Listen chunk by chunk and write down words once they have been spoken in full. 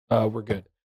we're good.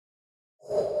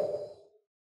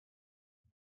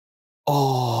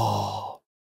 Oh,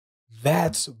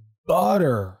 that's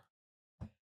butter.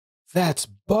 That's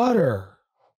butter.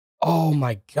 Oh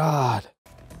my God.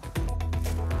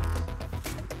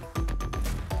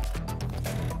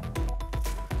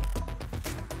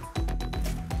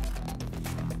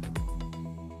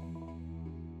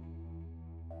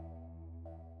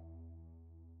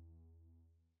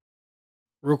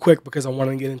 Real quick, because I want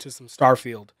to get into some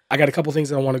Starfield. I got a couple things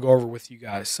that I want to go over with you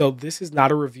guys. So this is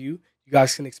not a review. You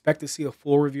guys can expect to see a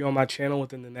full review on my channel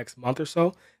within the next month or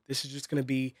so. This is just going to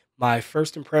be my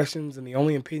first impressions, and the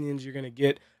only opinions you're going to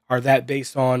get are that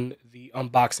based on the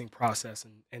unboxing process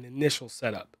and initial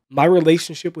setup. My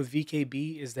relationship with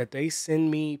VKB is that they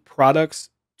send me products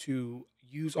to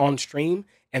use on stream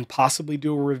and possibly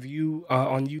do a review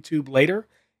on YouTube later.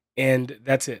 And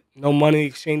that's it. No money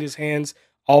exchanges hands.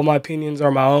 All my opinions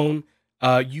are my own.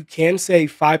 You can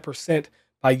save 5%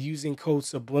 by using code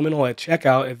subliminal at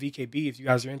checkout at VKB if you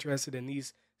guys are interested in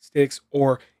these sticks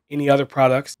or any other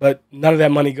products. But none of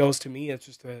that money goes to me. It's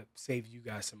just to save you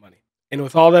guys some money. And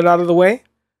with all that out of the way,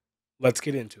 let's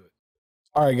get into it.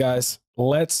 All right, guys,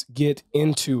 let's get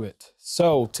into it.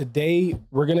 So today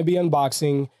we're going to be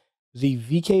unboxing the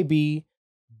VKB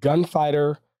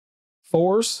Gunfighter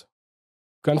 4s.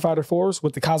 Gunfighter 4s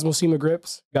with the Cosmosema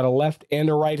grips. Got a left and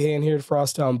a right hand here for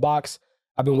us to unbox.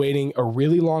 I've been waiting a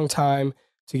really long time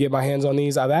to get my hands on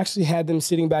these. I've actually had them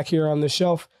sitting back here on the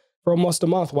shelf for almost a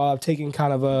month while I've taken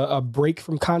kind of a break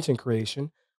from content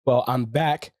creation. Well, I'm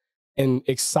back and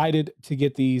excited to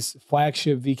get these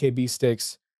flagship VKB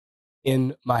sticks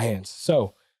in my hands.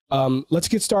 So let's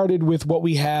get started with what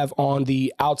we have on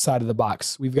the outside of the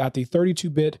box. We've got the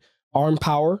 32-bit arm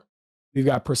power. We've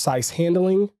got precise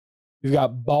handling. We've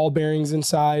got ball bearings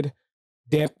inside,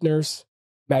 dampeners,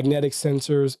 magnetic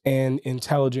sensors, and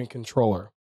intelligent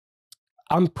controller.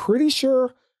 I'm pretty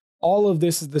sure all of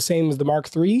this is the same as the Mark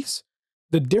IIIs.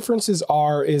 The differences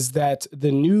is that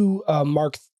the new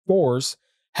Mark IVs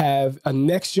have a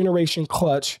next generation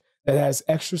clutch that has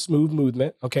extra smooth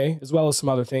movement, okay, as well as some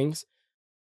other things.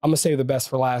 I'm gonna save the best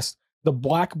for last. The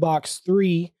Black Box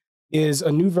 3 is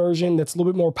a new version that's a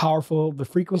little bit more powerful. The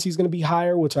frequency is going to be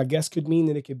higher, which I guess could mean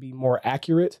that it could be more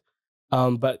accurate,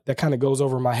 but that kind of goes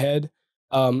over my head.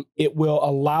 It will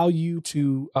allow you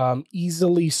to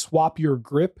easily swap your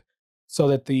grip so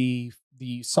that the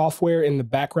software in the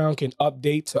background can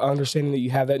update to understanding that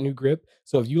you have that new grip.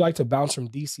 So if you like to bounce from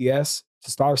DCS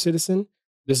to Star Citizen,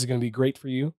 this is going to be great for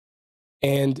you.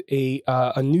 And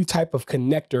a new type of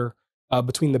connector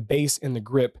between the base and the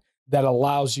grip that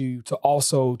allows you to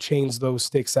also change those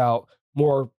sticks out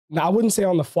more. Now, I wouldn't say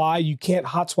on the fly, you can't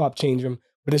hot swap change them,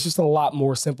 but it's just a lot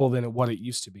more simple than what it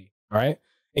used to be, all right?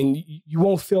 And you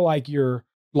won't feel like you're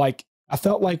like, I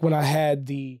felt like when I had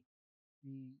the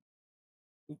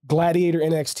Gladiator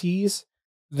NXTs,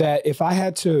 that if I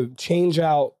had to change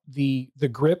out the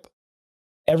grip,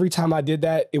 every time I did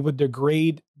that, it would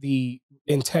degrade the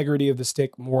integrity of the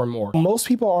stick more and more. Most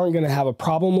people aren't going to have a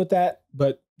problem with that,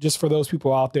 but just for those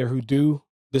people out there who do,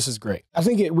 this is great. I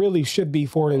think it really should be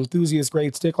for an enthusiast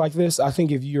grade stick like this. I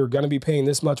think if you're going to be paying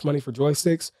this much money for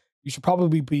joysticks, you should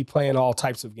probably be playing all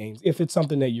types of games if it's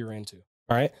something that you're into.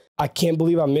 All right. I can't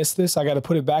believe I missed this. I got to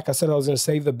put it back. I said I was going to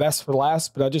save the best for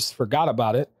last, but I just forgot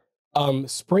about it.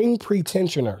 Spring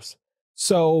pretensioners.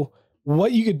 So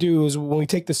what you could do is when we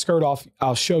take the skirt off,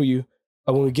 I'll show you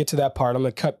when we get to that part. I'm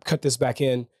going to cut this back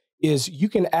in. Is you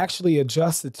can actually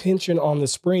adjust the tension on the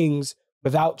springs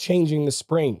without changing the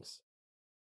springs.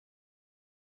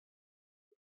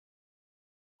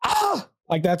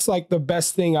 Like that's like the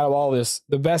best thing out of all this,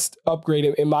 the best upgrade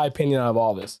in my opinion out of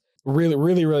all this. Really,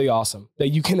 really, really awesome that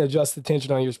you can adjust the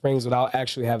tension on your springs without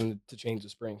actually having to change the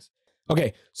springs.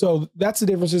 Okay, so that's the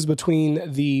differences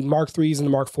between the Mark IIIs and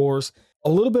the Mark IVs. A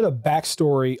little bit of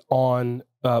backstory on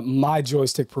my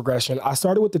joystick progression. I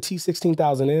started with the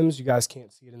T16000Ms. You guys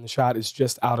can't see it in the shot. It's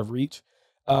just out of reach.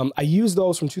 I used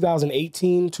those from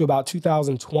 2018 to about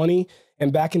 2020.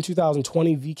 And back in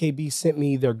 2020, VKB sent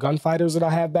me their Gunfighters that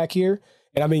I have back here.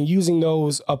 And I've been using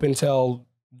those up until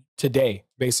today,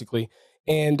 basically.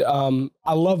 And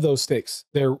I love those sticks.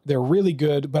 They're really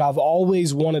good, but I've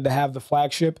always wanted to have the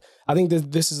flagship. I think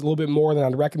that this is a little bit more than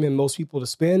I'd recommend most people to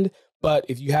spend. But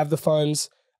if you have the funds,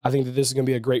 I think that this is going to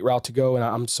be a great route to go. And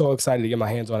I'm so excited to get my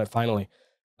hands on it finally.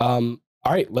 All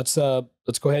right, let's go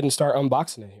ahead and start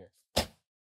unboxing it here.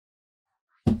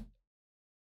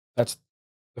 That's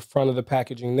the front of the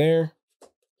packaging there.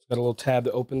 It's got a little tab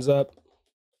that opens up.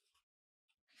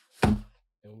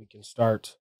 And we can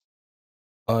start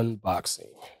unboxing.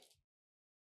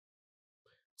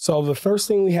 So the first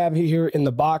thing we have here in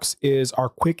the box is our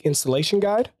quick installation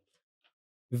guide.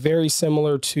 Very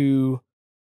similar to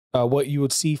what you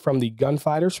would see from the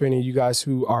Gunfighter. For any of you guys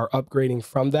who are upgrading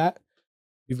from that,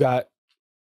 we've got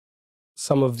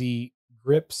some of the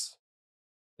grips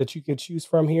that you could choose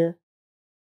from here.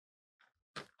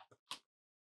 Because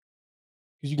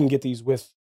you can get these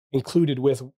included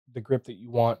with the grip that you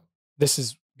want. This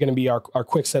is going to be our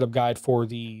quick setup guide for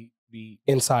the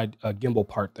inside gimbal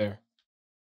part there.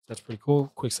 That's pretty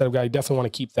cool. Quick setup guide. You definitely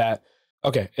want to keep that.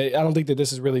 Okay, I don't think that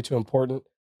this is really too important.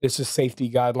 It's just safety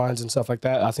guidelines and stuff like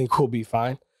that. I think we'll be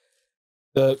fine.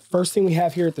 The first thing we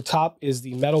have here at the top is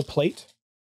the metal plate.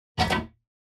 I'm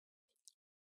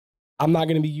not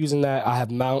going to be using that. I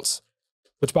have mounts,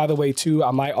 which by the way, too,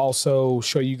 I might also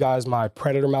show you guys my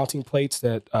Predator mounting plates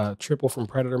that Triple from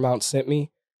Predator Mount sent me.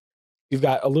 We've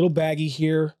got a little baggie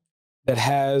here that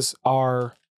has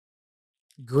our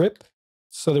grip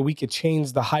so that we could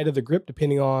change the height of the grip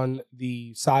depending on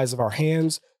the size of our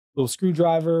hands. Little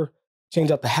screwdriver,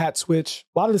 change out the hat switch.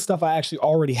 A lot of the stuff I actually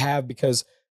already have because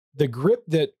the grip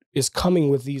that is coming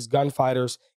with these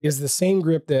Gunfighters is the same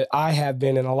grip that I have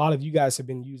been and a lot of you guys have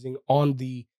been using on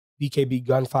the VKB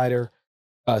Gunfighter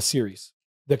series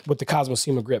with the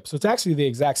Cosmosema grip. So it's actually the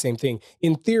exact same thing.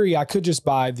 In theory, I could just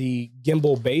buy the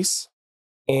gimbal base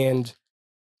and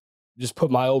just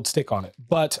put my old stick on it.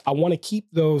 But I want to keep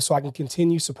those so I can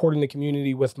continue supporting the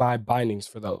community with my bindings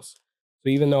for those. So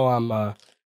even though I'm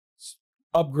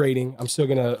upgrading, I'm still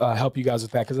going to help you guys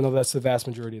with that because I know that's the vast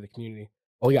majority of the community.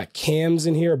 Well, we got cams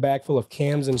in here, a bag full of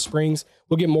cams and springs.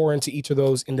 We'll get more into each of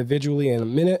those individually in a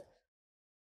minute.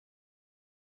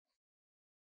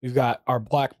 We've got our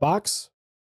black box.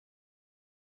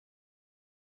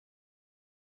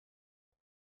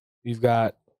 We've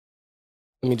got,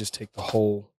 let me just take the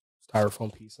whole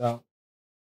styrofoam piece out.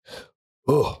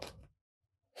 Oh,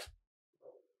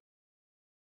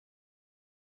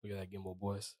 look at that gimbal,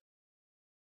 boys.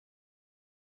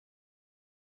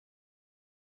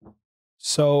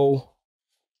 So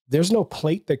there's no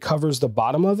plate that covers the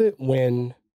bottom of it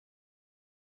when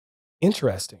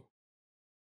interesting.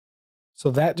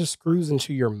 So that just screws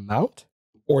into your mount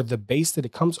or the base that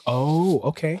it comes. Oh,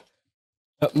 okay.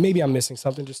 Maybe I'm missing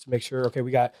something just to make sure. Okay,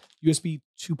 we got USB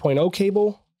 2.0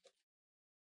 cable,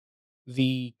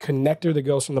 the connector that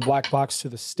goes from the black box to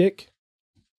the stick,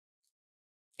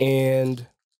 and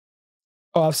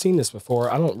oh, I've seen this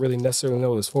before. I don't really necessarily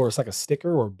know what it's for. It's like a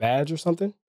sticker or badge or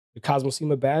something. The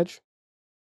Cosmosema badge.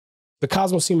 The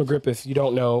Cosmosema grip, if you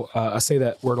don't know, I say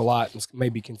that word a lot, it may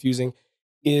be confusing,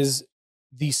 is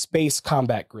the Space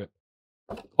Combat Grip,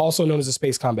 also known as the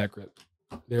Space Combat Grip.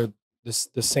 They're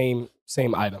the same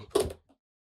item.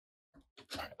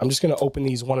 All right, I'm just going to open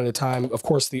these one at a time. Of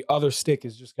course, the other stick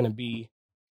is just going to be,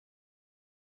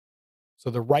 so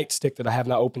the right stick that I have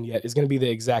not opened yet is going to be the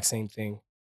exact same thing.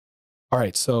 All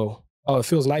right, so oh, it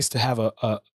feels nice to have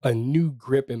a new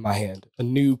grip in my hand, a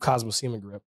new Cosmosema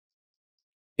grip.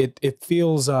 It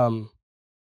feels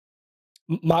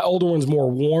my older one's more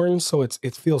worn, so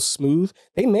it feels smooth.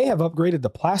 They may have upgraded the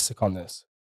plastic on this.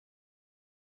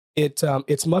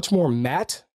 It's much more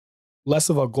matte, less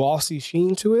of a glossy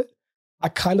sheen to it. I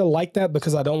kind of like that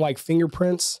because I don't like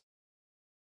fingerprints,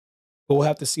 but we'll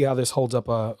have to see how this holds up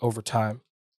over time.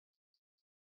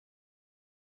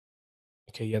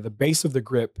 Okay, yeah, the base of the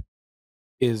grip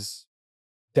is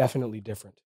definitely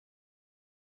different.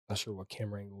 Not sure what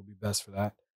camera angle will be best for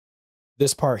that.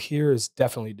 This part here is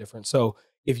definitely different. So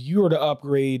if you were to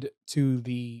upgrade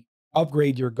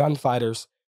your Gunfighters,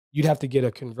 you'd have to get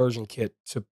a conversion kit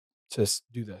to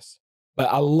do this.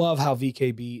 But I love how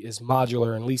VKB is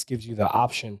modular and at least gives you the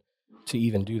option to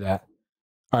even do that.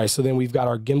 All right, so then we've got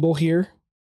our gimbal here.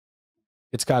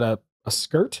 It's got a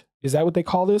skirt. Is that what they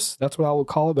call this? That's what I would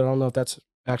call it, but I don't know if that's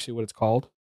actually what it's called.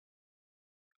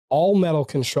 All metal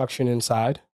construction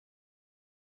inside.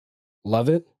 Love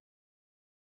it.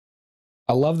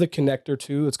 I love the connector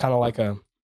too. It's kind of like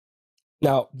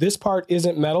now this part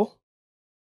isn't metal.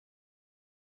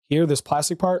 Here, this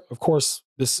plastic part, of course,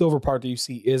 the silver part that you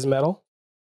see is metal.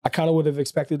 I kind of would have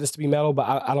expected this to be metal,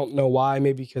 but I don't know why.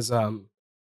 Maybe because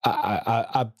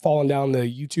I've fallen down the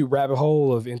YouTube rabbit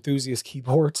hole of enthusiast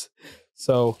keyboards.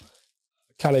 So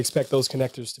kind of expect those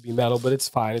connectors to be metal, but it's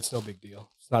fine. It's no big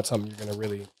deal. It's not something you're going to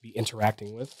really be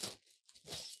interacting with.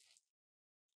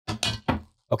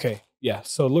 Okay, yeah,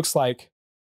 so it looks like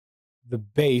the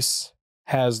base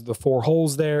has the 4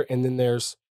 holes there, and then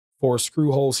there's 4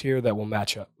 screw holes here that will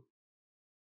match up.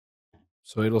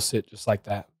 So it'll sit just like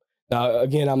that. Now,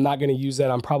 again, I'm not going to use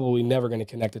that. I'm probably never going to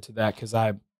connect it to that because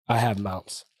I have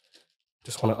mounts.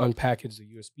 Just want to unpackage the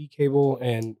USB cable,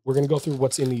 and we're going to go through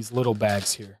what's in these little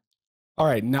bags here. All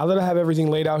right, now that I have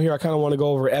everything laid out here, I kind of want to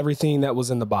go over everything that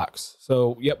was in the box.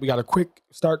 So, yep, we got a quick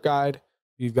start guide.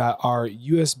 We've got our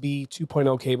USB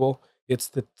 2.0 cable. It's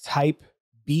the Type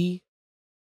B.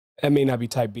 It may not be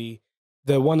Type B.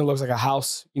 The one that looks like a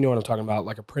house, you know what I'm talking about,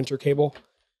 like a printer cable.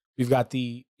 We've got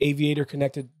the aviator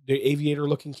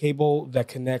looking cable that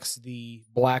connects the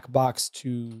black box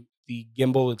to the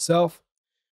gimbal itself.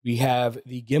 We have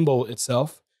the gimbal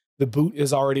itself. The boot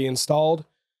is already installed,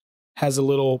 has a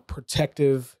little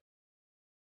protective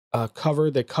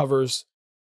cover that covers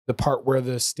the part where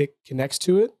the stick connects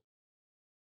to it.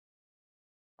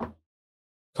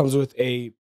 Comes with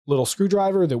a little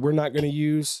screwdriver that we're not going to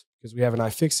use because we have an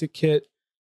iFixit kit.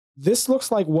 This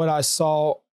looks like what I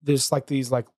saw. There's like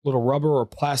these like little rubber or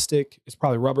plastic, it's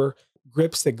probably rubber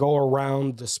grips that go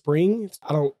around the spring.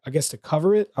 I guess to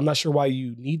cover it. I'm not sure why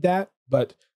you need that,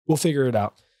 but we'll figure it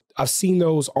out. I've seen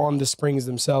those on the springs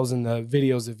themselves in the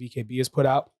videos that VKB has put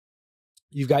out.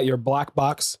 You've got your black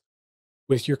box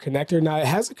with your connector. Now it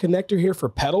has a connector here for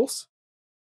pedals.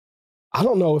 I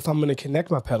don't know if I'm going to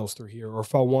connect my pedals through here or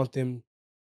if I want them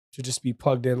to just be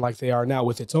plugged in like they are now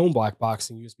with its own black box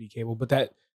and USB cable, but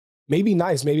that may be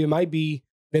nice. Maybe it might be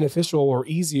beneficial or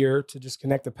easier to just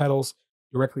connect the pedals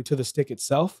directly to the stick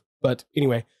itself. But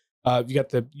anyway, you got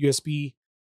the USB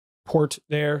port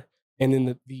there and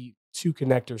then the two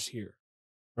connectors here.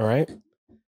 All right.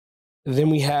 And then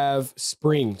we have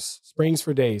springs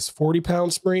for days,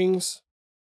 40-pound springs,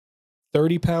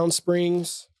 30-pound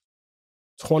springs,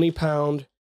 20-pound,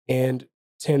 and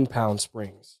 10-pound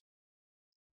springs.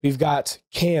 We've got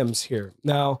cams here.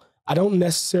 Now, I don't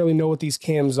necessarily know what these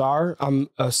cams are. I'm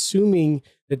assuming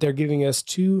that they're giving us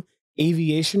 2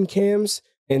 aviation cams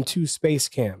and 2 space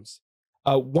cams.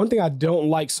 One thing I don't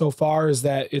like so far is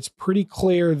that it's pretty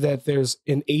clear that there's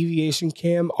an aviation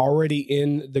cam already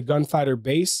in the Gunfighter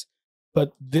base,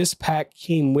 but this pack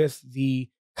came with the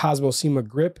Cosmo SEMA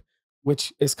grip,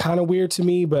 which is kind of weird to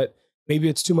me, but maybe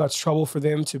it's too much trouble for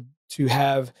them to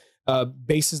have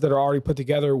bases that are already put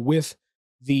together with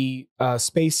the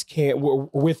space cam,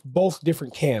 with both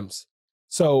different cams.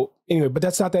 So anyway, but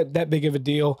that's not that big of a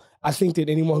deal. I think that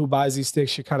anyone who buys these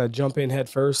sticks should kind of jump in head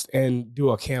first and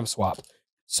do a cam swap.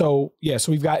 So yeah,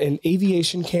 so we've got an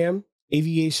aviation cam,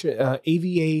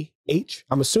 AVAH.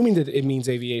 I'm assuming that it means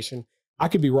aviation. I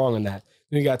could be wrong on that.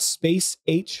 Then we got Space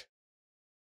H.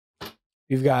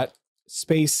 We've got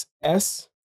Space S.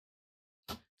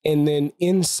 And then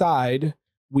inside,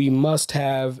 we must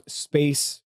have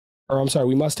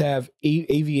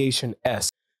Aviation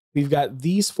S. We've got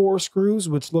these 4 screws,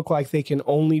 which look like they can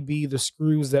only be the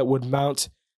screws that would mount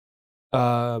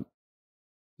the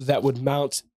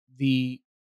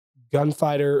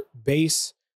Gunfighter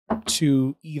base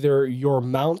to either your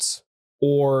mounts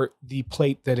or the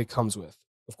plate that it comes with.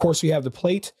 Of course, we have the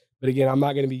plate, but again, I'm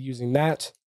not going to be using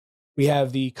that. We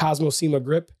have the Cosmo SEMA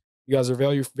grip. You guys are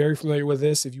very, very familiar with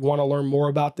this. If you want to learn more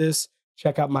about this,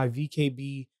 check out my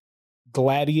VKB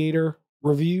Gladiator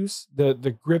reviews.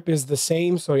 The grip is the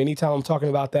same, so anytime I'm talking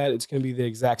about that, it's going to be the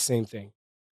exact same thing.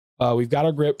 We've got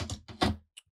our grip.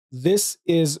 This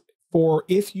is for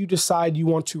if you decide you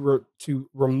want to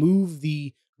remove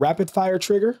the rapid fire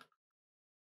trigger.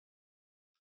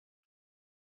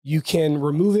 You can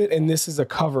remove it, and this is a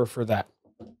cover for that.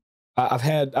 I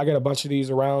got a bunch of these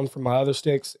around from my other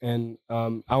sticks, and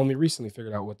I only recently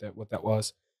figured out what that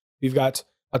was. We've got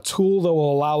a tool that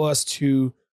will allow us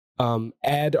to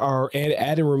add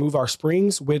and remove our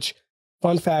springs, which,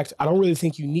 fun fact, I don't really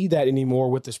think you need that anymore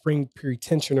with the spring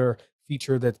pre-tensioner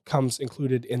feature that comes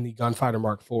included in the Gunfighter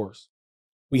Mark IVs.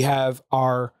 We have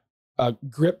our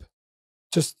grip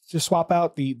just to swap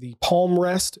out the palm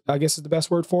rest, I guess is the best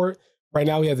word for it. Right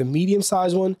now we have the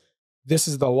medium-sized one. This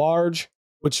is the large,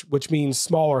 which means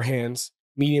smaller hands,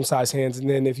 medium-sized hands. And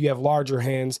then if you have larger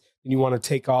hands, then you want to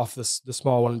take off the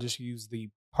small one and just use the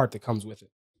part that comes with it.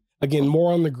 Again,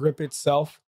 more on the grip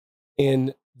itself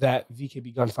in that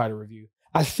VKB Gunfighter review.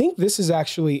 I think this is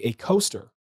actually a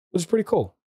coaster, which is pretty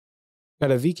cool. Got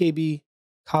a VKB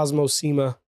Cosmo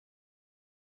SEMA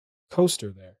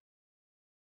coaster there.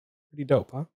 Pretty dope,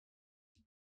 huh?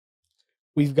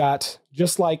 We've got,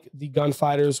 just like the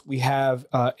Gunfighters, we have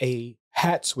a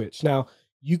hat switch. Now,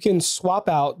 you can swap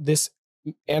out this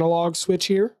analog switch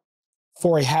here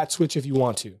for a hat switch if you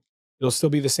want to. It'll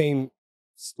still be the same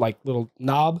like little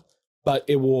knob, but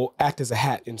it will act as a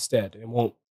hat instead. It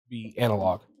won't be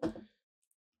analog.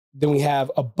 Then we have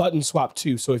a button swap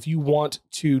too. So if you want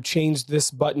to change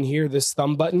this button here, this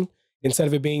thumb button, instead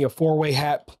of it being a 4-way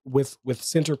hat with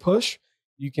center push,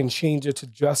 you can change it to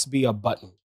just be a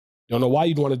button. Don't know why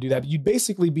you'd want to do that, but you'd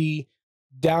basically be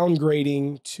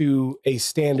downgrading to a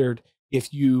standard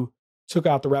if you took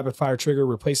out the rapid fire trigger,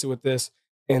 replaced it with this,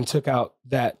 and took out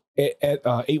that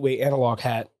 8-way analog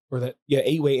hat, or that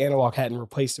 8-way analog hat, and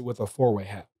replaced it with a 4-way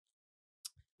hat.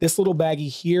 This little baggie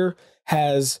here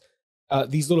has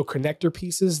these little connector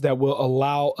pieces that will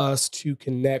allow us to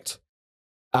connect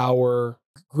our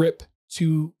grip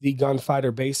to the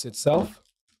Gunfighter base itself.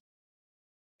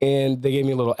 And they gave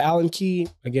me a little Allen key.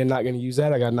 Again, not going to use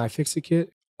that. I got an iFixit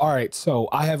kit. All right, so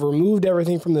I have removed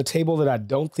everything from the table that I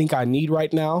don't think I need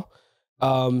right now.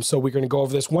 So we're going to go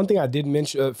over this. One thing I did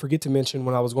forget to mention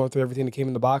when I was going through everything that came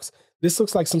in the box, this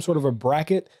looks like some sort of a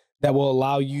bracket that will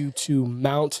allow you to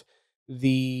mount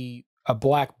a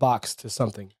black box to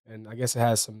something. And I guess it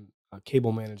has some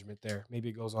cable management there. Maybe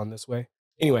it goes on this way.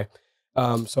 Anyway,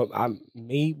 so I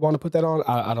may want to put that on.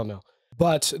 I don't know.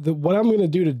 But what I'm going to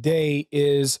do today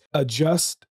is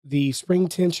adjust the spring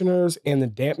tensioners and the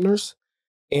dampeners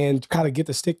and kind of get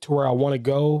the stick to where I want to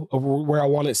go, or where I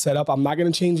want it set up. I'm not going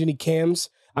to change any cams.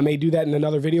 I may do that in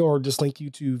another video or just link you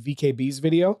to VKB's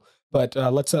video. But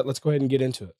let's go ahead and get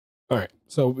into it. All right,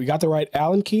 so we got the right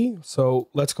Allen key. So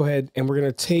let's go ahead and we're going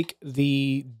to take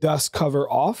the dust cover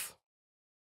off.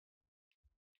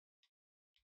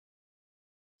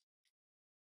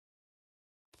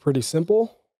 Pretty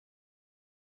simple.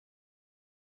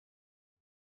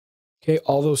 Okay,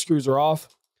 all those screws are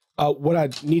off. What I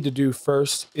need to do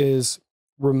first is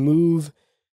remove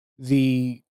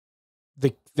the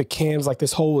cams, like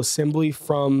this whole assembly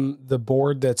from the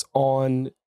board that's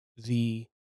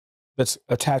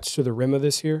attached to the rim of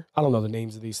this here. I don't know the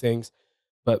names of these things,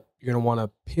 but you're going to want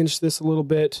to pinch this a little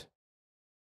bit.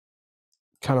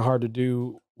 Kind of hard to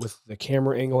do with the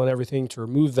camera angle and everything to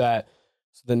remove that.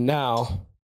 So then now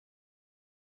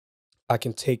I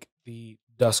can take the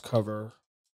dust cover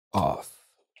off.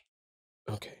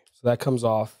 Okay, so that comes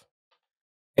off.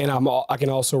 And I can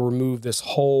also remove this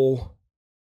whole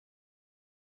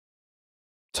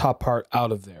top part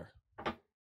out of there.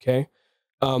 Okay.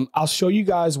 I'll show you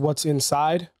guys what's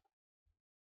inside.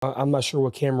 I'm not sure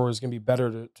what camera is going to be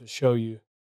better to show you.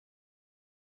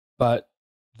 But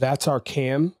that's our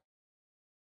cam.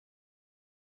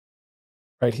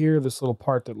 Right here, this little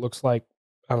part that looks like,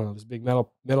 I don't know, this big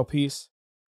metal piece.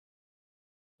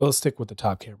 Let's stick with the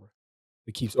top camera.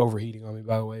 It keeps overheating on me,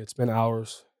 by the way. It's been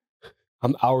hours.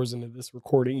 I'm hours into this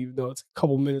recording, even though it's a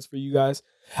couple minutes for you guys.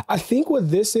 I think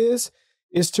what this is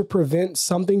to prevent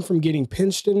something from getting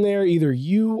pinched in there, either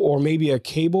you or maybe a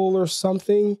cable or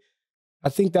something. I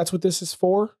think that's what this is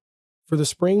for the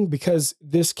spring, because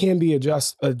this can be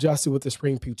adjusted with the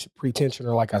spring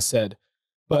pretensioner, like I said.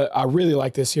 But I really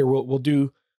like this here. We'll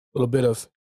do a little bit of.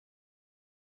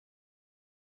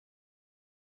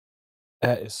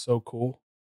 That is so cool.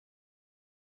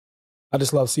 I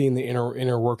just love seeing the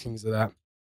inner workings of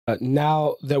that.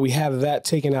 Now that we have that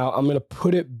taken out, I'm going to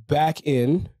put it back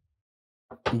in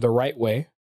the right way.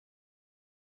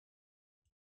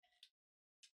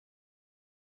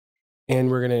 And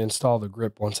we're going to install the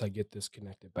grip once I get this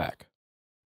connected back.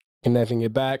 Connecting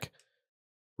it back,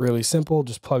 really simple.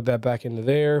 Just plug that back into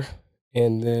there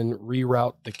and then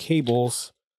reroute the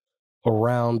cables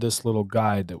around this little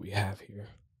guide that we have here.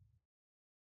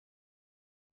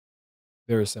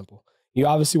 Very simple. You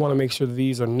obviously want to make sure that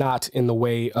these are not in the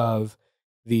way of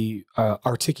the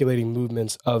articulating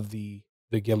movements of the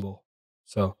gimbal.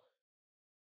 So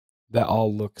that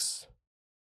all looks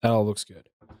good.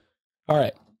 All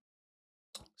right.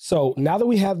 So now that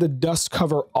we have the dust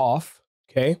cover off,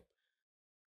 okay,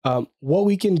 what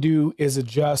we can do is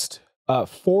adjust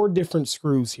 4 different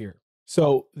screws here.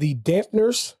 So the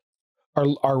dampeners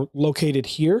are located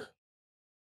here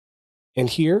and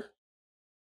here.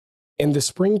 And the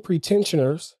spring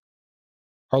pretensioners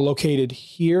are located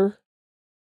here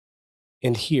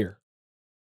and here.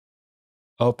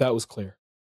 I hope that was clear.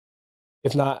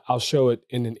 If not, I'll show it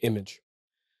in an image.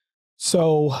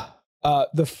 So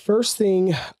the first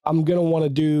thing I'm going to want to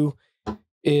do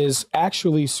is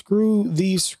actually screw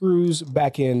these screws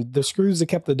back in. The screws that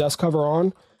kept the dust cover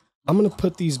on, I'm going to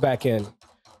put these back in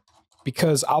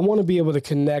because I want to be able to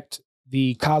connect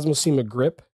the Cosmosema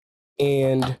grip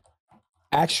and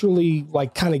actually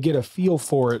like kind of get a feel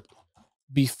for it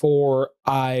before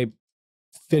I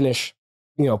finish,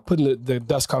 putting the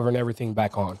dust cover and everything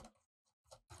back on.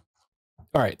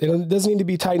 All right, it doesn't need to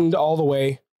be tightened all the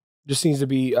way. Just needs to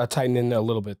be tightened in a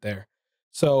little bit there.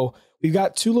 So we've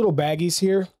got 2 little baggies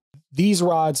here. These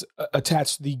rods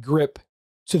attach the grip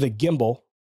to the gimbal,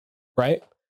 right?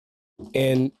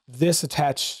 And this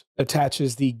attaches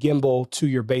the gimbal to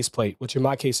your base plate, which in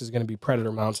my case is going to be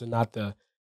Predator mounts and not the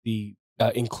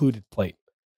included plate.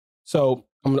 So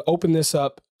I'm going to open this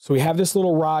up. So we have this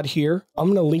little rod here. I'm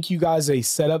going to link you guys a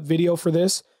setup video for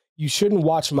this. you shouldn't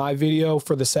watch my video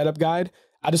for the setup guide.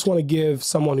 I just want to give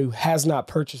someone who has not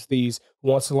purchased these, who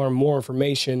wants to learn more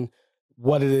information,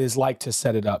 what it is like to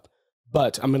set it up.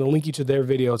 But I'm going to link you to their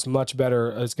video. It's much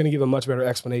better. It's going to give a much better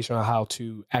explanation on how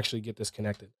to actually get this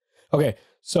connected. Okay,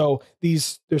 so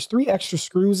there's 3 extra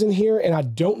screws in here, and I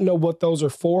don't know what those are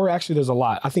for. Actually, there's a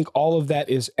lot. I think all of that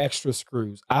is extra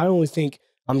screws. I only think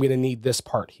I'm going to need this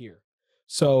part here.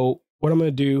 So what I'm going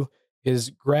to do is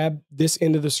grab this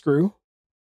end of the screw,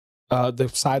 the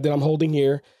side that I'm holding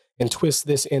here, and twist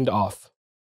this end off.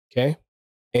 Okay,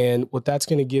 and what that's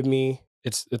going to give me,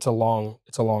 it's a long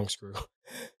screw.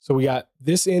 So we got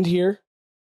this end here.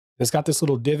 It's got this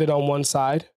little divot on one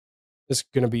side. This is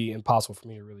going to be impossible for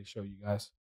me to really show you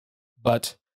guys.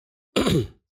 But, and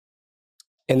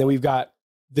then we've got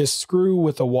this screw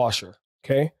with a washer,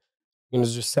 okay? I'm going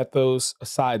to just set those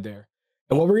aside there.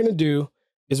 And what we're going to do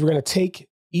is we're going to take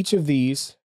each of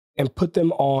these and put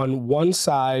them on one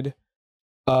side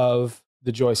of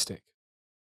the joystick.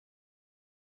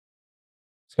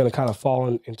 It's going to kind of fall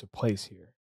into place here.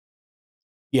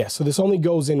 Yeah, so this only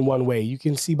goes in one way. You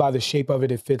can see by the shape of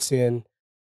it, it fits in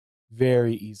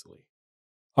very easily.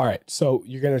 All right, so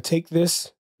you're going to take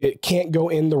this. It can't go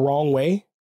in the wrong way.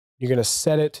 You're going to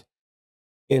set it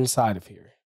inside of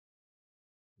here.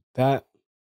 That.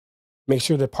 Make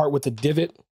sure the part with the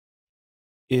divot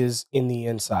is in the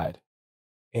inside.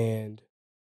 And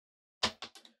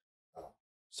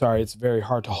sorry, it's very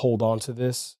hard to hold on to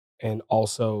this and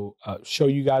also show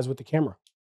you guys with the camera.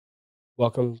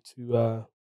 Welcome to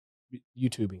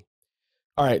YouTubing.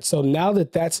 All right, so now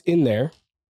that that's in there,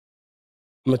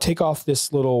 I'm gonna take off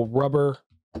this little rubber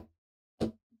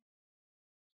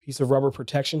piece of rubber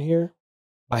protection here.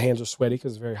 My hands are sweaty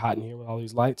because it's very hot in here with all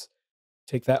these lights.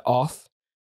 Take that off.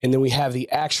 And then we have the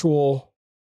actual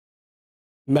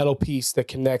metal piece that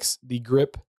connects the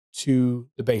grip to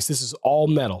the base. This is all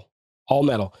metal, all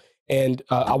metal. And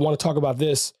I want to talk about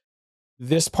this.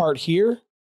 This part here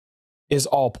is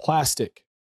all plastic,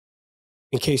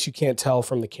 in case you can't tell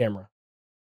from the camera.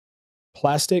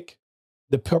 Plastic.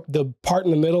 The part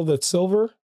in the middle that's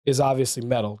silver is obviously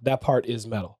metal. That part is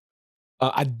metal.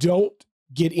 I don't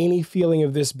get any feeling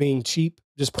of this being cheap,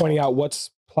 just pointing out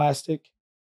what's plastic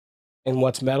and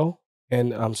what's metal.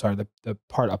 And I'm sorry, the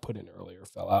part I put in earlier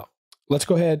fell out. Let's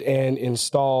go ahead and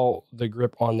install the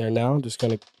grip on there now. I'm just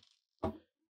going to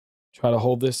try to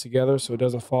hold this together so it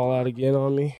doesn't fall out again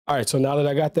on me. All right, so now that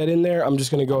I got that in there, I'm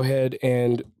just going to go ahead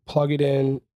and plug it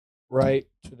in right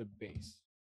to the base.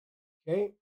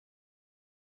 Okay.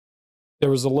 There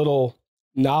was a little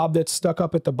knob that stuck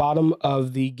up at the bottom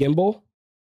of the gimbal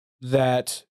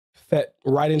that fit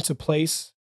right into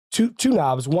place. Two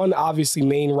knobs, one obviously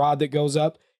main rod that goes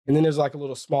up, and then there's like a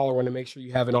little smaller one to make sure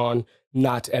you have it on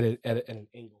not at an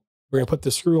angle. We're gonna put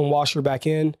the screw and washer back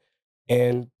in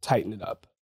and tighten it up.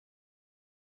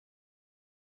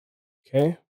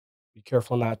 Okay, be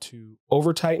careful not to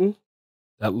over tighten.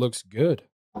 That looks good.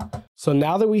 So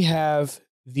now that we have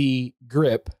the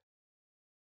grip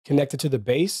connected to the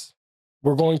base,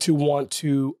 we're going to want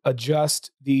to adjust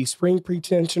the spring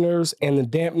pretensioners and the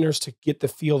dampeners to get the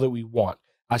feel that we want.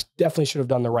 I definitely should have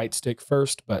done the right stick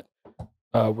first, but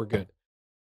we're good.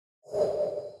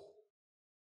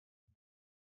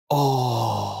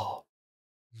 Oh,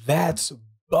 that's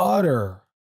butter.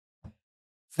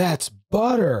 That's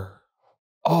butter.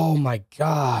 Oh my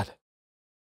God.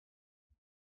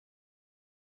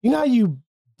 You know how you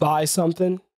buy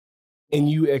something and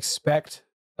you expect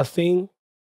a thing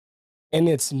and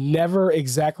it's never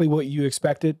exactly what you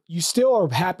expected? You still are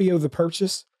happy with the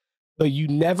purchase, but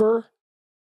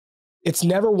it's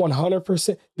never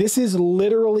 100%. This is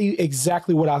literally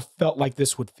exactly what I felt like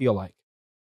this would feel like.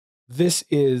 This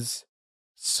is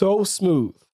so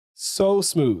smooth, so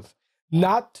smooth.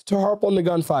 Not to harp on the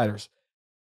Gunfighters.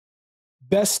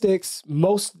 Best sticks,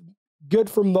 good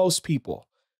for most people.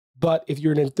 But if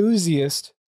you're an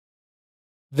enthusiast,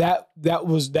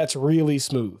 that's really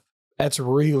smooth. That's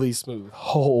really smooth.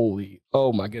 Holy,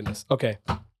 oh my goodness. Okay.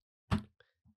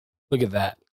 Look at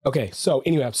that. Okay, so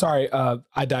anyway, I'm sorry,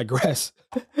 I digress.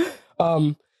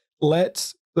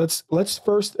 Let's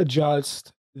first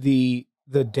adjust the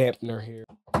dampener here.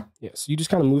 Yeah, so you just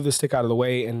kind of move the stick out of the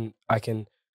way and I can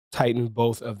tighten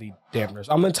both of the dampeners.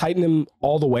 I'm gonna tighten them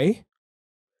all the way.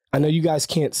 I know you guys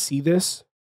can't see this,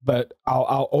 but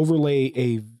I'll overlay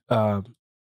a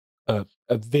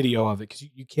video of it because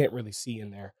you can't really see in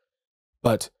there.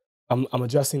 But I'm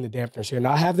adjusting the dampeners here.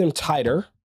 Now I have them tighter.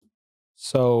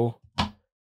 So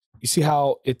you see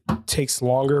how it takes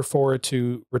longer for it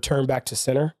to return back to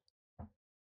center?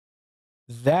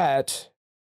 That's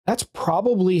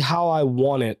probably how I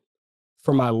want it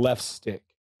for my left stick.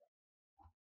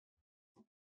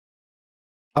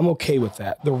 I'm okay with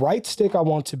that. The right stick I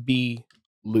want to be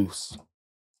loose.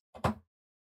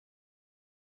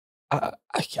 I'm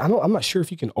not sure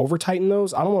if you can over tighten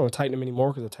those. I don't want to tighten them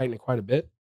anymore because I tightened it quite a bit.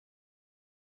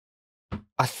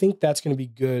 I think that's going to be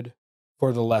good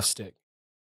for the left stick.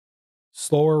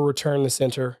 Slower return to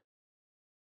center.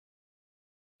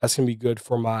 That's going to be good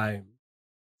for my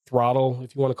throttle,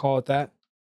 if you want to call it that.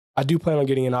 I do plan on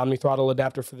getting an Omni throttle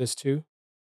adapter for this too.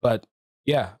 But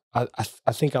yeah, I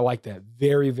think I like that.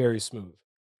 Very, very smooth.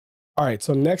 All right,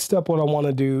 so next up, what I want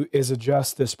to do is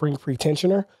adjust the spring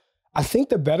pretensioner. I think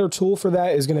the better tool for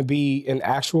that is going to be an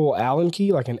actual Allen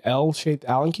key, like an L-shaped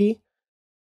Allen key,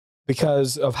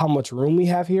 because of how much room we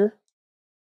have here.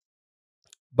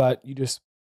 But you just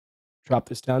drop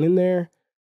this down in there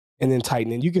and then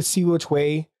tighten it. You can see which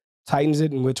way tightens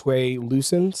it and which way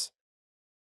loosens.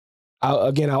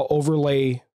 I'll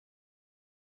overlay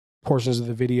portions of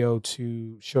the video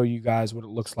to show you guys what it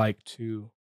looks like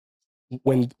to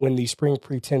when the spring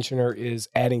pretensioner is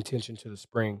adding tension to the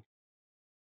spring.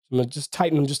 I'm gonna just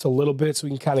tighten them just a little bit so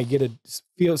we can kind of get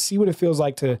see what it feels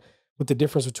like with the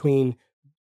difference between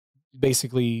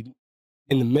basically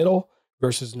in the middle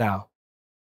versus now.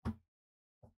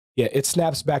 Yeah, it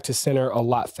snaps back to center a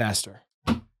lot faster.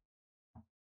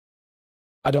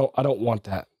 I don't want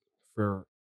that for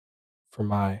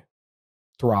my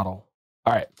throttle.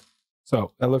 All right,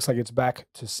 so that looks like it's back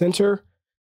to center,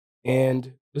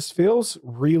 and this feels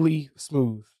really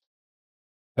smooth.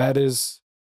 That is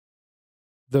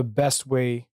the best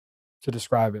way to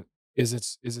describe it.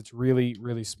 It's really,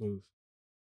 really smooth.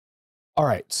 All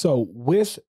right, so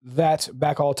with that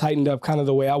back all tightened up kind of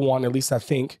the way I want, at least I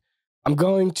think, I'm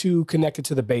going to connect it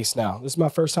to the base now. This is my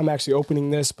first time actually opening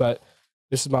this, but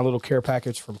this is my little care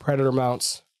package from Predator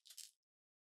Mounts.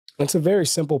 It's a very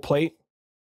simple plate.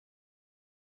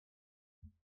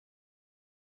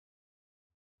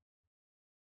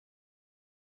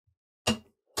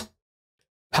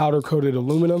 Powder coated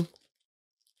aluminum.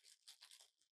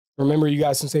 Remember, you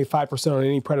guys can save 5% on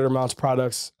any Predator Mounts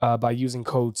products by using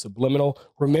code Subliminal.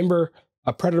 Remember,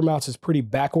 Predator Mounts is pretty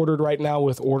back ordered right now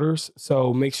with orders,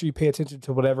 so make sure you pay attention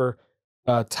to whatever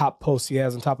top post he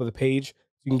has on top of the page.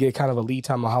 You can get kind of a lead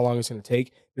time on how long it's going to take.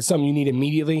 If it's something you need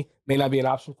immediately, may not be an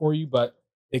option for you, but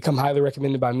they come highly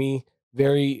recommended by me.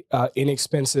 Very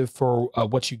inexpensive for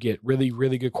what you get. Really,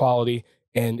 really good quality,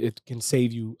 and it can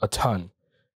save you a ton.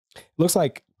 It looks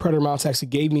like Predator Mounts actually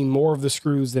gave me more of the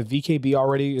screws that VKB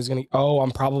already is going to. Oh,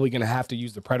 I'm probably going to have to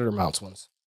use the Predator Mounts ones.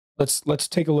 Let's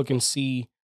take a look and see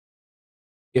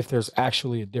if there's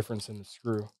actually a difference in the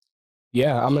screw.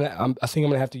 Yeah, I think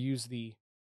I'm gonna have to use the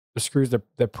screws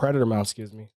that Predator Mounts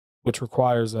gives me, which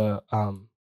requires a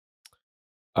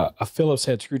Phillips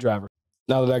head screwdriver.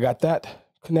 Now that I got that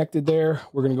connected there,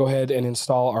 we're gonna go ahead and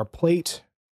install our plate,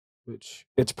 which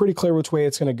it's pretty clear which way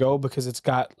it's gonna go because it's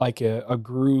got like a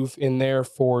groove in there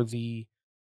for the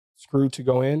screw to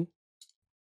go in.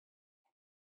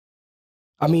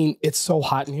 I mean, it's so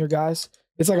hot in here, guys.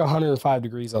 It's like 105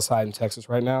 degrees outside in Texas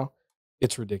right now.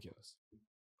 It's ridiculous.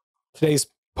 Today's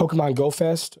Pokemon Go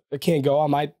Fest. I can't go. I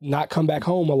might not come back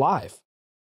home alive.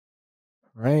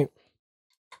 Right?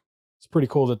 It's pretty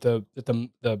cool that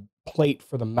the plate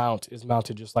for the mount is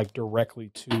mounted just like directly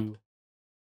to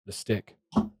the stick.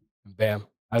 Bam.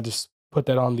 I just put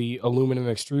that on the aluminum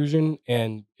extrusion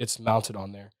and it's mounted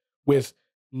on there with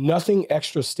nothing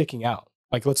extra sticking out.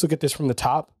 Like, let's look at this from the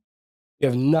top. You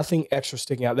have nothing extra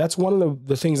sticking out. That's one of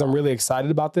the things I'm really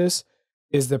excited about this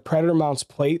is the Predator Mounts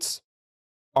plates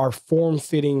are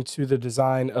form-fitting to the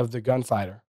design of the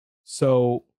Gunfighter.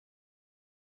 So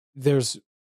there's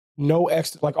no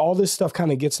extra, like all this stuff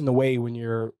kind of gets in the way when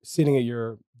you're sitting at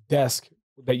your desk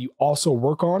that you also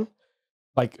work on.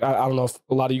 Like, I don't know if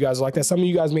a lot of you guys are like that. Some of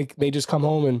you guys may just come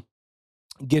home and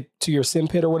get to your sim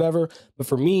pit or whatever. But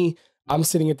for me, I'm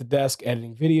sitting at the desk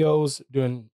editing videos,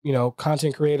 doing,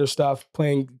 content creator stuff,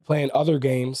 playing other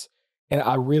games. And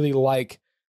I really like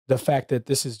the fact that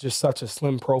this is just such a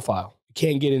slim profile. You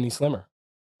can't get any slimmer.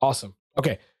 Awesome.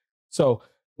 Okay. So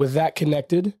with that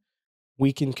connected,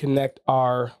 we can connect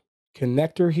our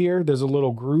connector here. There's a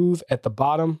little groove at the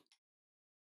bottom.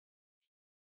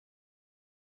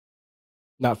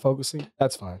 Not focusing.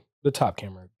 That's fine. The top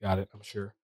camera got it, I'm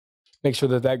sure. Make sure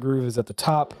that groove is at the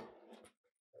top.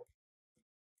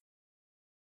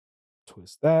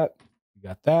 Twist that. You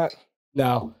got that.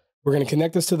 Now, we're going to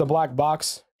connect this to the black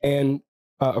box. And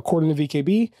according to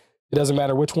VKB, it doesn't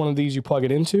matter which one of these you plug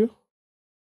it into.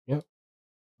 Yep.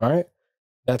 All right.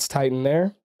 That's tight in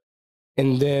there.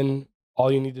 And then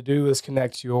all you need to do is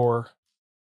connect your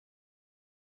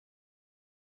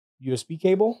USB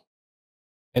cable.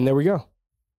 And there we go.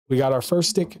 We got our first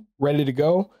stick ready to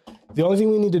go. The only thing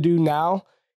we need to do now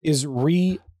is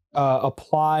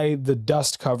apply the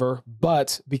dust cover,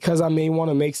 but because I may want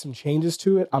to make some changes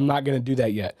to it, I'm not going to do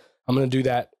that yet. I'm going to do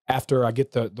that after I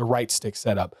get the right stick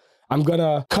set up. I'm going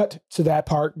to cut to that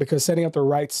part because setting up the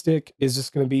right stick is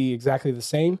just going to be exactly the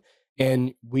same,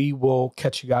 and we will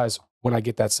catch you guys when I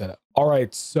get that set up. All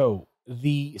right, so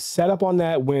the setup on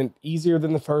that went easier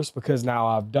than the first because now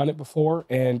I've done it before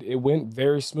and it went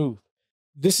very smooth.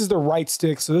 This is the right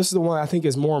stick. So this is the one I think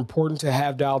is more important to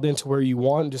have dialed into where you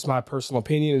want, just my personal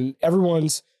opinion. And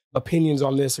everyone's opinions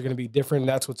on this are going to be different. And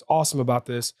that's what's awesome about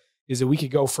this, is that we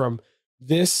could go from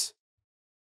this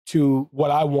to what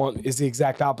I want is the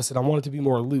exact opposite. I want it to be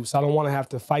more loose. I don't want to have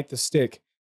to fight the stick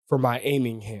for my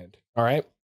aiming hand. All right.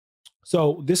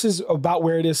 So this is about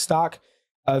where it is stock.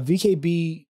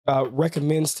 VKB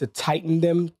recommends to tighten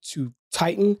them to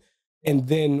tighten and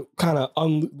then kind of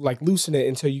loosen it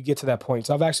until you get to that point.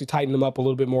 So I've actually tightened them up a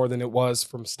little bit more than it was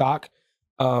from stock.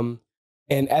 And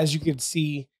as you can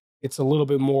see, it's a little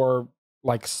bit more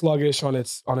like sluggish on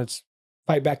its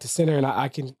fight back to center. And I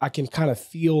can kind of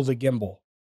feel the gimbal,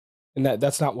 and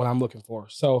that's not what I'm looking for.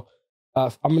 So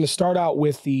I'm going to start out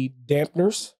with the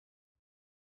dampeners.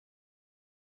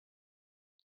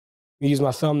 I use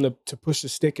my thumb to push the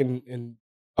stick and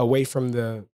away from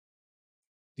the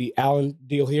Allen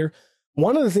deal here.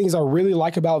 One of the things I really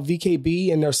like about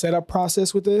VKB and their setup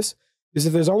process with this is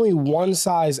that there's only one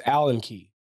size Allen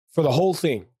key for the whole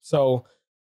thing. So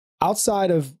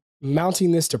outside of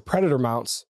mounting this to Predator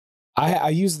mounts, I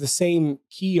use the same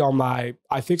key on my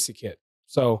iFixit kit.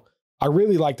 So I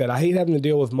really like that. I hate having to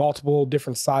deal with multiple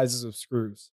different sizes of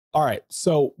screws. All right,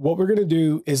 so what we're gonna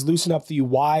do is loosen up the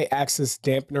Y-axis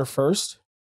dampener first.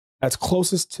 That's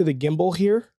closest to the gimbal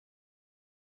here.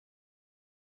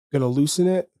 Gonna loosen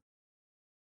it.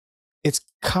 It's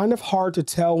kind of hard to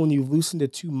tell when you've loosened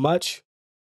it too much.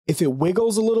 If it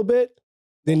wiggles a little bit,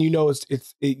 then you know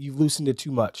you've loosened it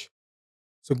too much.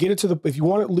 So get it to if you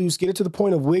want it loose, get it to the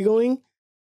point of wiggling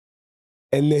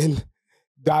and then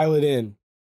dial it in.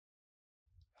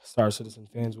 Star Citizen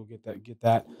fans will get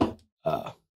that.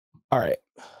 All right.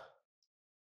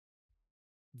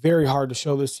 Very hard to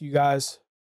show this to you guys,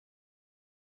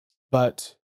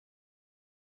 but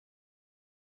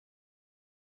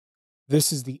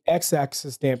this is the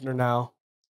X-axis dampener now.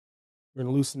 We're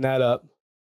going to loosen that up,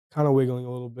 kind of wiggling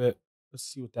a little bit. Let's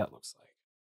see what that looks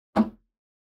like.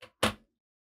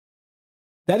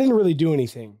 That didn't really do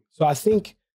anything. So I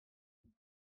think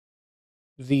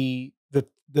the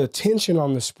tension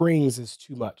on the springs is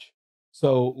too much.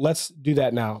 So let's do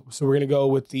that now. So we're going to go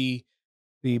with the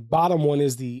bottom one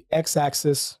is the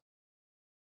X-axis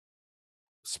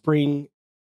spring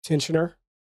tensioner.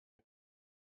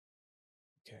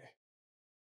 Okay.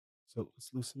 So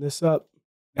let's loosen this up.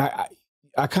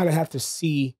 I kind of have to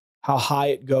see how high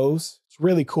it goes. It's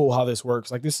really cool how this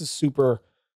works. Like, this is super,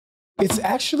 it's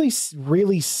actually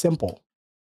really simple.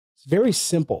 It's very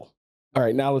simple. All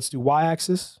right, now let's do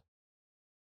Y-axis.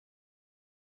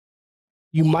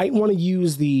 You might want to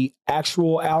use the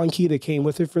actual Allen key that came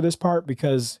with it for this part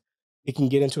because it can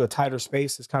get into a tighter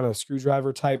space. This kind of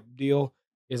screwdriver type deal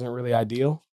isn't really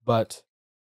ideal, but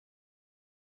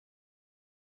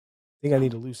I think I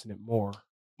need to loosen it more.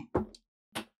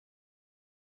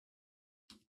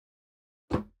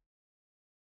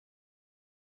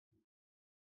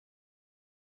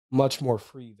 Much more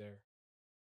free there.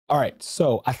 All right,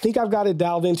 so I think I've got it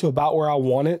dialed into about where I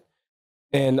want it.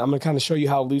 And I'm going to kind of show you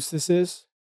how loose this is.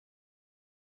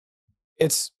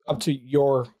 It's up to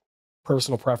your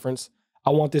personal preference.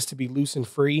 I want this to be loose and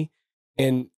free.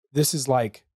 And this is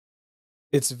like,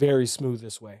 it's very smooth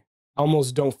this way. I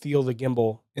almost don't feel the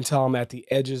gimbal until I'm at the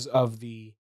edges of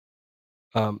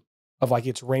like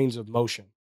its range of motion.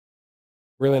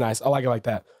 Really nice. I like it like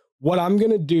that. What I'm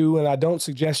going to do, and I don't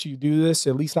suggest you do this,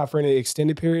 at least not for any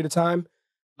extended period of time,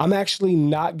 I'm actually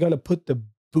not going to put the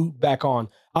boot back on.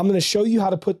 I'm going to show you how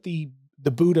to put the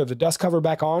boot or the dust cover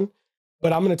back on,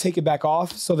 but I'm going to take it back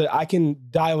off so that I can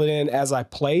dial it in as I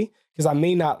play, because I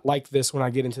may not like this when I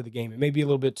get into the game. It may be a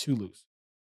little bit too loose.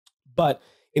 But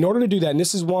in order to do that, and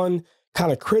this is one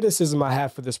kind of criticism I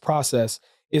have for this process,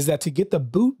 is that to get the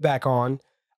boot back on,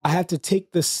 I have to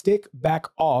take the stick back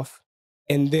off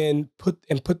and then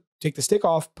take the stick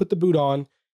off, put the boot on,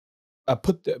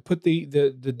 put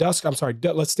the dust, I'm sorry,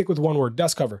 let's stick with one word,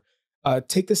 dust cover.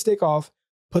 Take the stick off,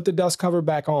 put the dust cover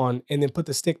back on, and then put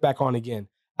the stick back on again.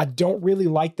 I don't really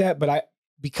like that, but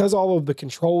because all of the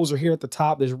controls are here at the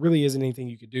top, there really isn't anything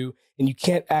you could do, and you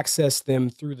can't access them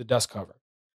through the dust cover.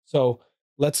 So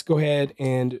let's go ahead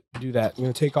and do that. I'm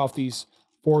going to take off these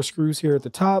 4 screws here at the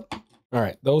top. All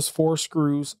right, those 4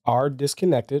 screws are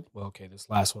disconnected. Well, okay, this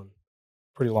last one,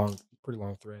 pretty long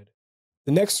thread.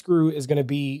 The next screw is going to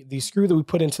be the screw that we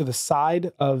put into the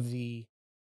side of the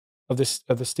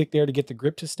stick there to get the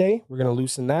grip to stay. We're going to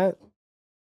loosen that.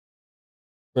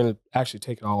 We're going to actually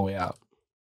take it all the way out.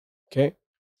 Okay,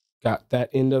 got that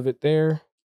end of it there.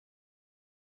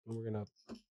 And we're going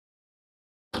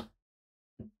to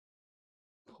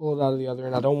pull it out of the other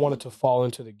end. I don't want it to fall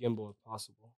into the gimbal if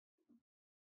possible.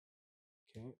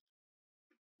 Okay.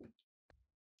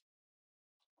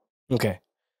 Okay.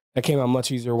 That came out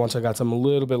much easier once I got something a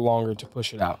little bit longer to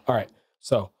push it out. All right.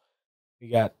 So we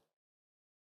got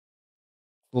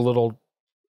the little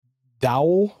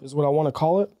dowel is what I want to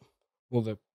call it.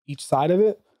 Well, each side of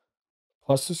it,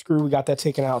 plus the screw, we got that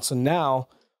taken out. So now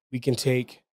we can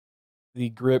take the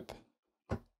grip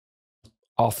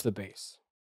off the base.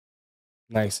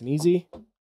 Nice and easy.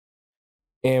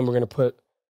 And we're going to put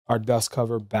our dust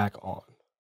cover back on.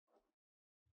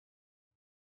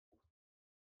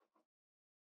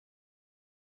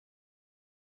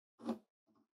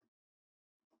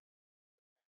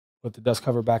 Put the dust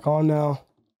cover back on now.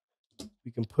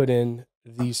 We can put in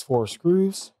these 4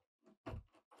 screws.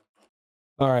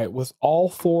 All right, with all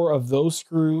 4 of those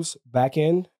screws back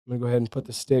in, I'm gonna go ahead and put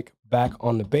the stick back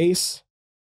on the base.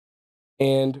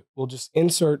 And we'll just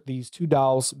insert these 2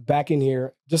 dowels back in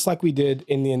here, just like we did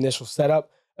in the initial setup.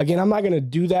 Again, I'm not gonna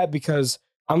do that because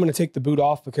I'm gonna take the boot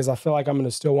off because I feel like I'm gonna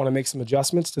still wanna make some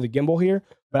adjustments to the gimbal here,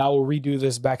 but I will redo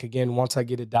this back again once I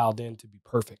get it dialed in to be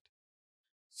perfect.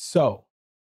 So,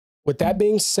 with that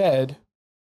being said,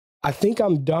 I think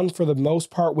I'm done for the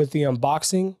most part with the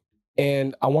unboxing,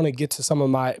 and I want to get to some of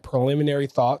my preliminary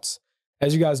thoughts.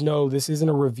 As you guys know, this isn't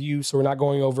a review, so we're not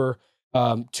going over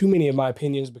too many of my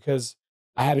opinions because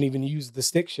I haven't even used the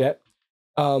sticks yet.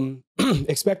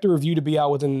 Expect a review to be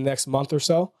out within the next month or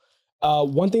so.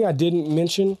 One thing I didn't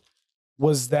mention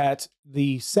was that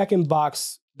the second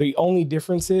box, the only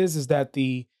difference is that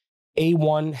the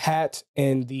A1 hat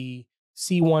and the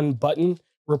C1 button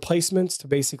replacements to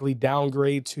basically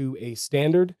downgrade to a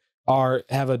standard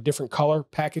have a different color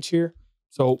package here.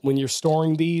 So when you're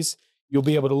storing these, you'll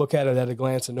be able to look at it at a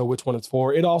glance and know which one it's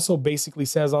for. It also basically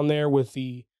says on there with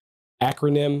the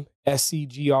acronym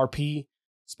SCGRP,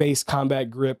 Space Combat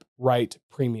Grip Right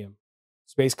Premium.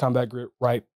 Space Combat Grip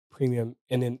Right Premium,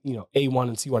 and then, you know, A1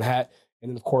 and C1 hat. And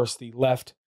then, of course, the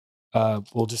left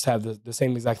will just have the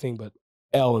same exact thing, but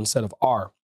L instead of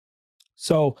R.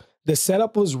 So the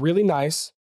setup was really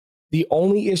nice. The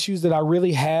only issues that I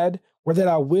really had were that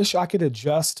I wish I could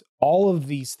adjust all of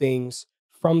these things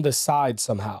from the side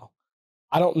somehow.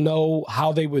 I don't know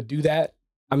how they would do that.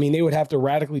 I mean, they would have to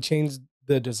radically change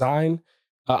the design.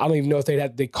 I don't even know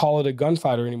if they call it a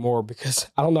Gunfighter anymore, because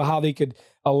I don't know how they could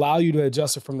allow you to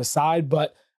adjust it from the side,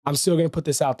 but I'm still going to put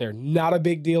this out there. Not a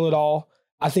big deal at all.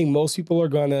 I think most people are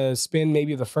going to spend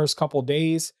maybe the first couple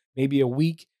days, maybe a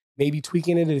week, maybe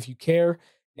tweaking it if you care.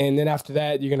 And then after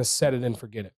that, you're going to set it and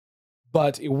forget it.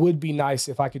 But it would be nice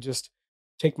if I could just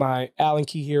take my Allen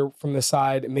key here from the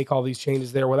side and make all these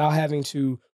changes there without having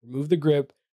to remove the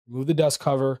grip, remove the dust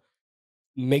cover,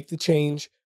 make the change,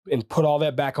 and put all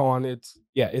that back on. It's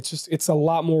a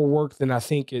lot more work than I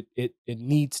think it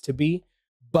needs to be,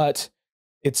 but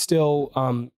it's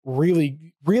still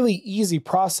really, really easy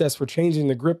process for changing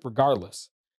the grip regardless.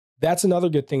 That's another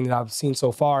good thing that I've seen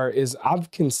so far is I'm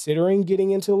considering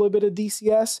getting into a little bit of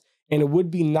DCS, and it would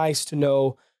be nice to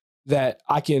know that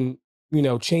I can, you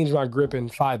know, change my grip in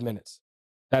 5 minutes.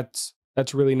 That's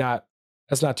really not,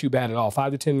 that's not too bad at all.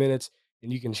 5 to 10 minutes,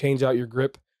 and you can change out your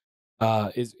grip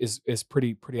is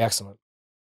pretty excellent.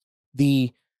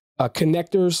 The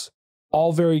connectors,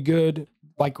 all very good,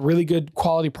 like really good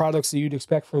quality products that you'd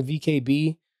expect from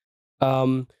VKB.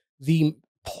 The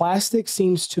plastic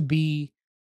seems to be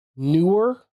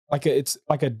newer, it's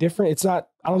like a different, it's not,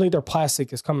 I don't think their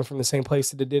plastic is coming from the same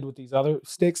place that it did with these other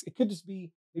sticks. It could just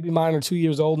be maybe mine are 2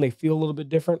 years old and they feel a little bit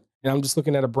different, and I'm just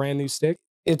looking at a brand new stick.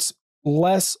 It's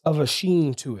less of a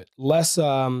sheen to it, less,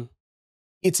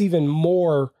 it's even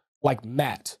more like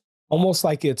matte, almost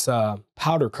like it's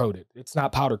powder coated. It's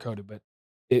not powder coated, but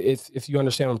if you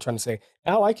understand what I'm trying to say.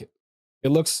 And I like it. It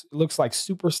looks like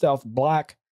super stealth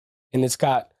black, and it's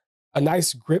got a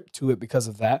nice grip to it because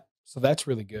of that. So that's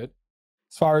really good.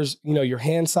 As far as, you know, your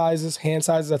hand sizes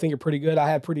I think are pretty good. I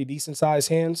have pretty decent sized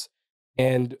hands,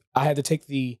 and I had to take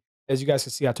as you guys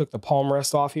can see, I took the palm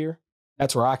rest off here.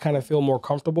 That's where I kind of feel more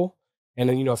comfortable. And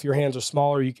then, you know, if your hands are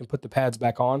smaller, you can put the pads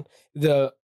back on.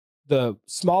 The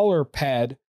smaller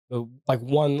pad, like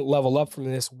one level up from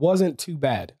this, wasn't too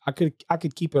bad. I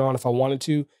could keep it on if I wanted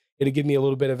to. It'd give me a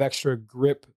little bit of extra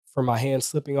grip for my hand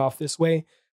slipping off this way.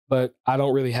 but I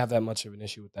don't really have that much of an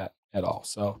issue with that at all.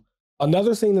 So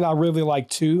another thing that I really like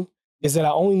too is that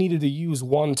I only needed to use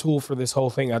one tool for this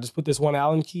whole thing. I just put this one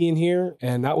Allen key in here,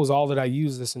 and that was all that I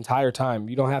used this entire time.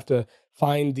 You don't have to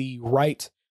find the right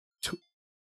tool.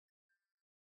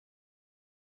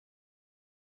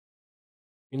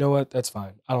 You know what? That's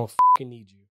fine. I don't fucking need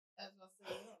you.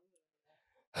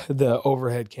 The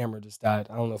overhead camera just died.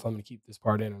 I don't know if I'm going to keep this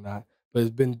part in or not, but it's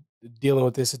been dealing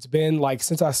with this. It's been like,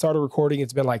 since I started recording,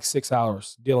 it's been like 6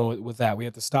 hours dealing with that. We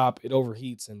have to stop. It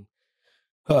overheats and,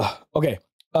 okay.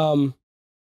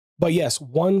 But yes,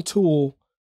 one tool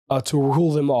to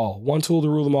rule them all. One tool to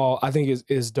rule them all, I think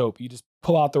is dope. You just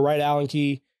pull out the right Allen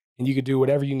key and you can do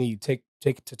whatever you need. Take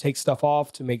stuff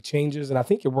off, to make changes. And I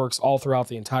think it works all throughout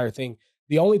the entire thing.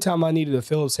 The only time I needed a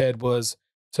Phillips head was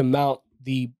to mount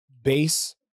the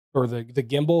base or the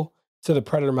gimbal to the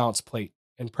Predator mounts plate.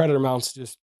 And Predator mounts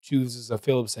just chooses a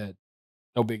Phillips head.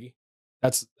 No biggie.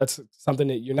 That's something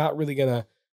that you're not really gonna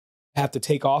have to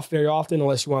take off very often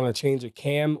unless you want to change a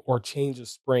cam or change a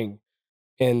spring.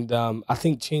 And I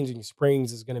think changing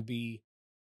springs is going to be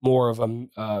more of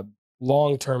a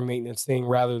long-term maintenance thing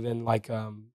rather than like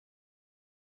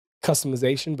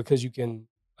customization, because you can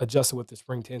adjust it with the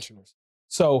spring tensioners.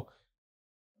 So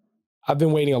I've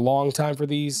been waiting a long time for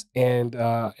these, and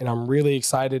I'm really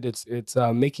excited. It's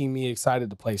making me excited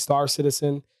to play Star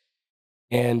Citizen,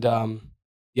 and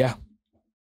yeah.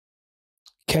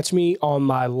 Catch me on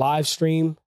my live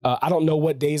stream. I don't know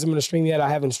what days I'm going to stream yet. I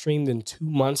haven't streamed in 2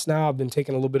 months now. I've been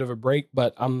taking a little bit of a break,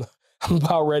 but I'm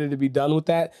about ready to be done with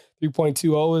that.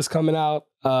 3.20 is coming out,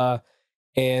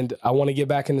 and I want to get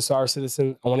back into Star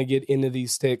Citizen. I want to get into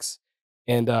these sticks,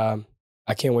 and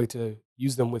I can't wait to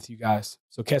use them with you guys.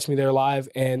 So catch me there live,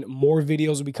 and more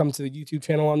videos will be coming to the YouTube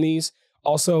channel on these.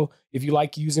 Also, if you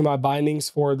like using my bindings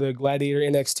for the Gladiator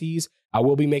NXTs, I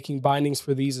will be making bindings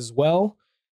for these as well.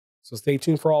 So stay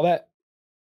tuned for all that.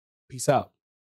 Peace out.